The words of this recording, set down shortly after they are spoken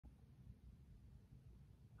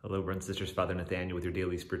Hello, brothers and sisters. Father Nathaniel with your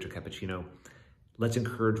daily spiritual cappuccino. Let's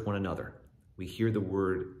encourage one another. We hear the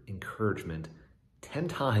word encouragement 10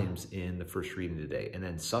 times in the first reading today, and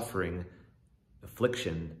then suffering,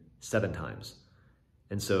 affliction, 7 times.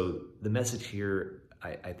 And so the message here,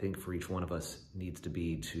 I think for each one of us needs to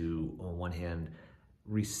be to, on one hand,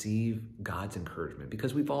 receive God's encouragement,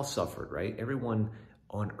 because we've all suffered, right? Everyone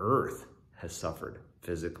on earth has suffered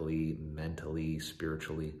physically, mentally,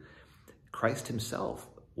 spiritually. Christ himself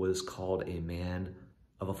was called a man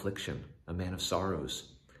of affliction, a man of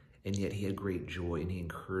sorrows, and yet he had great joy and he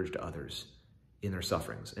encouraged others in their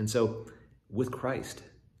sufferings. And so with Christ,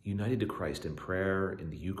 united to Christ in prayer, in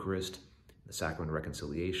the Eucharist, the sacrament of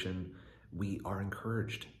reconciliation, we are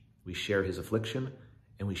encouraged. We share his affliction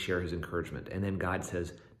and we share his encouragement. And then God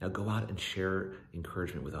says, now go out and share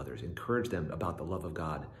encouragement with others. Encourage them about the love of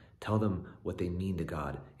God. Tell them what they mean to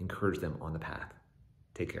God. Encourage them on the path.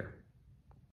 Take care.